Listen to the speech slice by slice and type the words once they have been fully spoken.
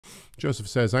Joseph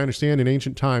says, I understand in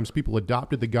ancient times people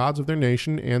adopted the gods of their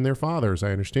nation and their fathers.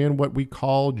 I understand what we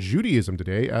call Judaism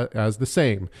today as the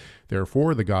same.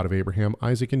 Therefore, the God of Abraham,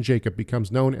 Isaac, and Jacob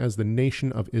becomes known as the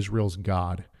nation of Israel's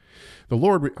God. The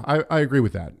Lord, I agree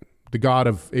with that. The God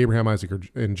of Abraham, Isaac,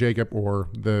 and Jacob, or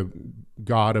the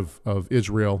God of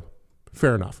Israel,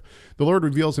 fair enough. The Lord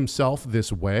reveals himself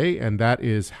this way, and that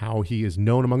is how he is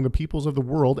known among the peoples of the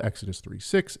world. Exodus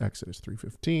 3:6, Exodus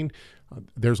 3:15.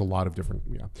 There's a lot of different,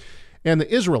 And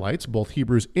the Israelites, both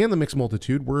Hebrews and the mixed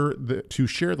multitude, were to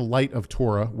share the light of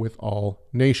Torah with all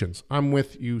nations. I'm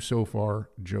with you so far,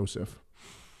 Joseph.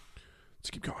 Let's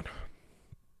keep going.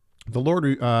 The Lord,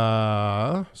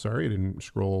 sorry, I didn't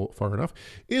scroll far enough.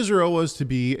 Israel was to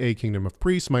be a kingdom of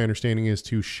priests. My understanding is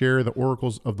to share the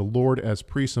oracles of the Lord as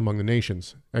priests among the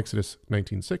nations. Exodus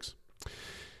 19:6.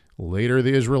 Later,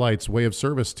 the Israelites' way of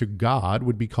service to God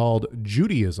would be called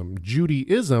Judaism.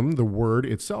 Judaism, the word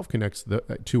itself connects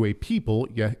to a people,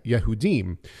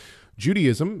 Yehudim.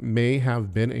 Judaism may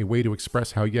have been a way to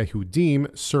express how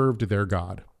Yehudim served their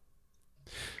God.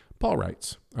 Paul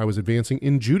writes, I was advancing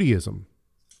in Judaism,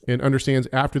 and understands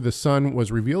after the Son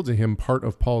was revealed to him, part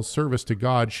of Paul's service to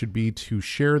God should be to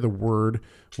share the word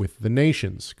with the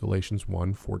nations. Galatians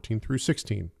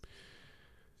 1:14-16.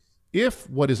 If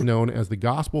what is known as the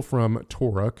gospel from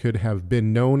Torah could have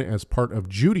been known as part of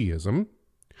Judaism,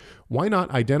 why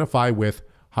not identify with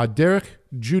Haderech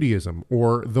Judaism,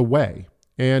 or the way?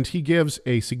 And he gives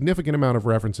a significant amount of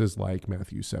references like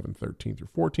Matthew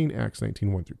 7:13-14, Acts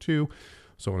 19:1-2,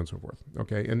 so on and so forth.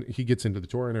 Okay, and he gets into the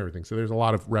Torah and everything. So there's a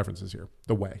lot of references here.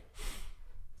 The way.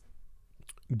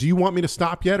 Do you want me to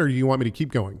stop yet, or do you want me to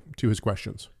keep going to his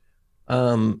questions?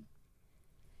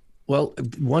 Well,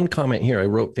 one comment here I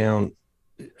wrote down.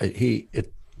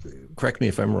 Correct me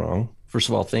if I'm wrong. First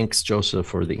of all, thanks, Joseph,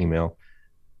 for the email.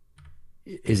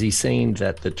 Is he saying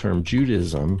that the term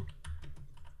Judaism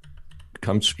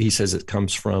he says it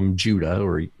comes from Judah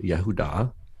or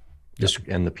Yehudah,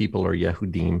 and the people are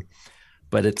Yehudim,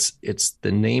 but it's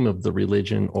the name of the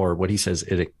religion, or what he says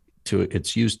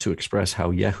it's used to express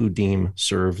how Yehudim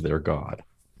serve their God.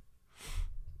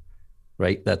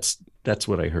 Right? That's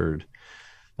what I heard.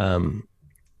 And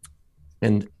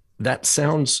that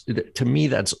sounds, to me,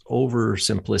 that's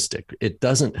oversimplistic. It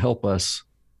doesn't help us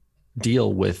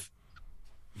deal with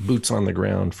boots on the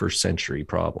ground first century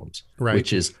problems, right?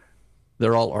 Which is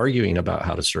they're all arguing about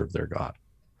how to serve their God.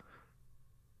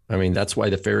 I mean, that's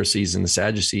why the Pharisees and the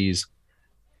Sadducees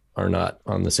are not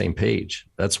on the same page.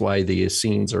 That's why the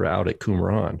Essenes are out at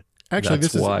Qumran. Actually,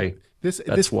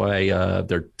 that's why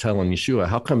they're telling Yeshua,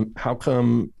 how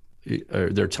come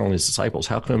they're telling his disciples,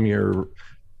 how come your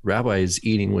rabbi is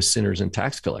eating with sinners and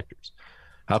tax collectors?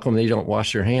 How come they don't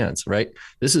wash their hands, right?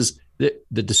 This is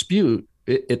the dispute.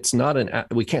 It's not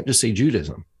we can't just say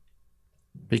Judaism,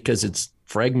 because it's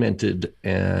fragmented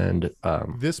and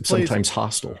sometimes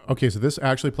hostile. Okay, so this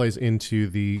actually plays into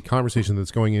the conversation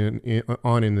that's going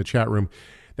on in the chat room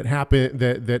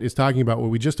that is talking about what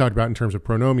we just talked about in terms of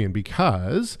pronomian,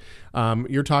 because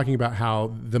you're talking about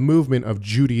how the movement of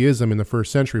Judaism in the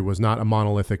first century was not a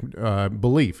monolithic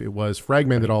belief. It was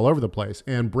fragmented all over the place.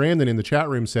 And Brandon in the chat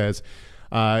room says,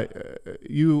 but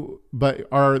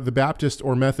are the Baptist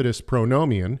or Methodist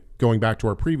pronomian, going back to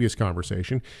our previous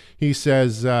conversation, he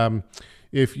says,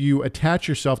 if you attach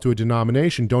yourself to a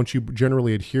denomination, don't you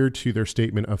generally adhere to their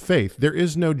statement of faith? There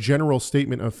is no general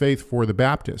statement of faith for the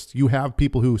Baptist. You have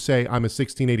people who say, I'm a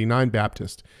 1689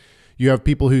 Baptist. You have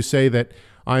people who say that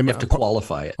you have to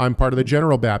qualify it. I'm part of the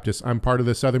General Baptist. I'm part of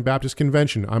the Southern Baptist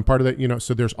Convention. I'm part of the,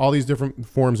 so there's all these different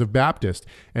forms of Baptist.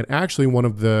 And actually one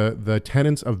of the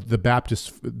tenets of the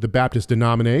Baptist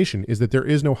denomination is that there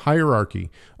is no hierarchy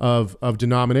of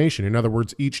denomination. In other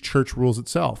words, each church rules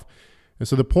itself. And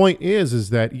so the point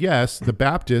is that, yes, the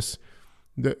Baptists,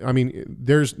 you're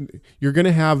going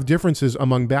to have differences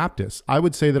among Baptists. I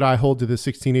would say that I hold to the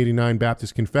 1689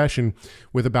 Baptist Confession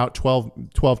with about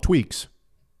 12 tweaks.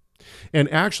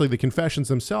 And actually, the confessions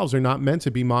themselves are not meant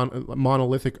to be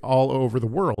monolithic all over the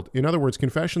world. In other words,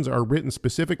 confessions are written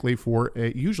specifically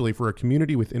usually for a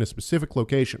community within a specific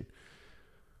location.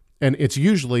 And it's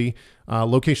usually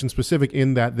location specific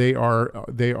in that they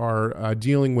are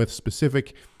dealing with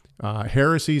specific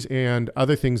heresies and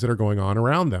other things that are going on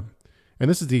around them.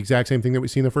 And this is the exact same thing that we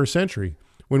see in the first century.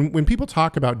 When people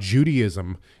talk about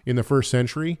Judaism in the first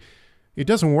century, it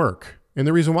doesn't work. And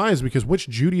the reason why is because which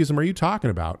Judaism are you talking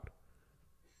about?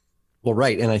 Well,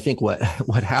 right. And I think what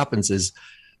happens is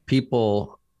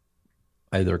people,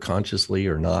 either consciously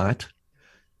or not,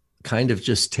 kind of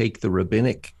just take the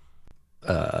rabbinic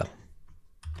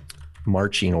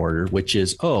marching order, which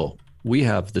is, we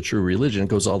have the true religion. It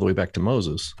goes all the way back to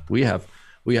Moses. We have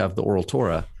We have the Oral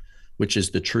Torah, which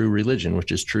is the true religion,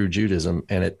 which is true Judaism.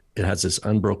 And it has this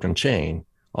unbroken chain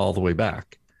all the way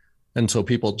back. And so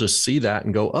people just see that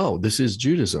and go, oh, this is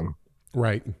Judaism.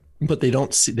 Right. But they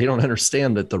don't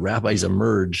understand that the rabbis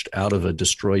emerged out of a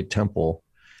destroyed temple,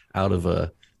 out of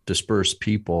a dispersed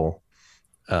people,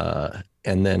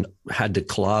 and then had to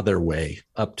claw their way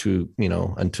up to,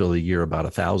 until the year about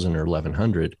 1000 or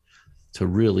 1100 to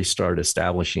really start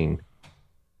establishing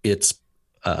its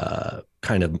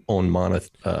kind of own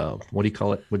monolithic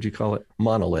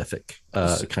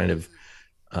kind of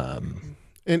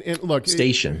and look,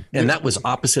 station. And that was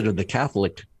opposite of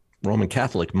the Roman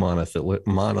Catholic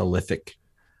monolithic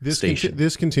station.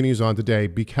 This continues on today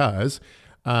because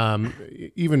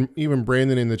even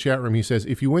Brandon in the chat room, he says,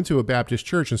 if you went to a Baptist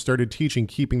church and started teaching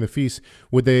keeping the feast,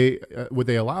 would they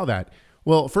allow that?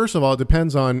 Well, first of all, it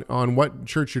depends on what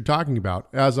church you're talking about.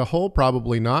 As a whole,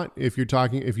 probably not. If you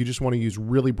just want to use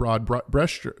really broad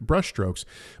brushstrokes.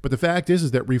 But the fact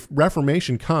is that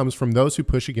reformation comes from those who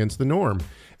push against the norm,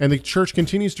 and the church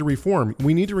continues to reform.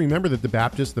 We need to remember that the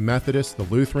Baptists, the Methodists, the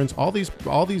Lutherans, all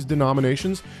these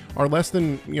denominations are less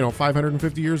than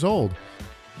 550 years old.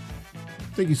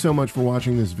 Thank you so much for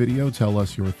watching this video. Tell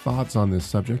us your thoughts on this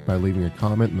subject by leaving a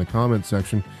comment in the comment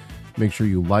section. Make sure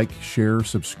you like, share,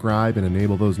 subscribe, and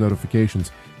enable those notifications.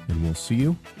 And we'll see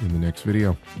you in the next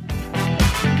video.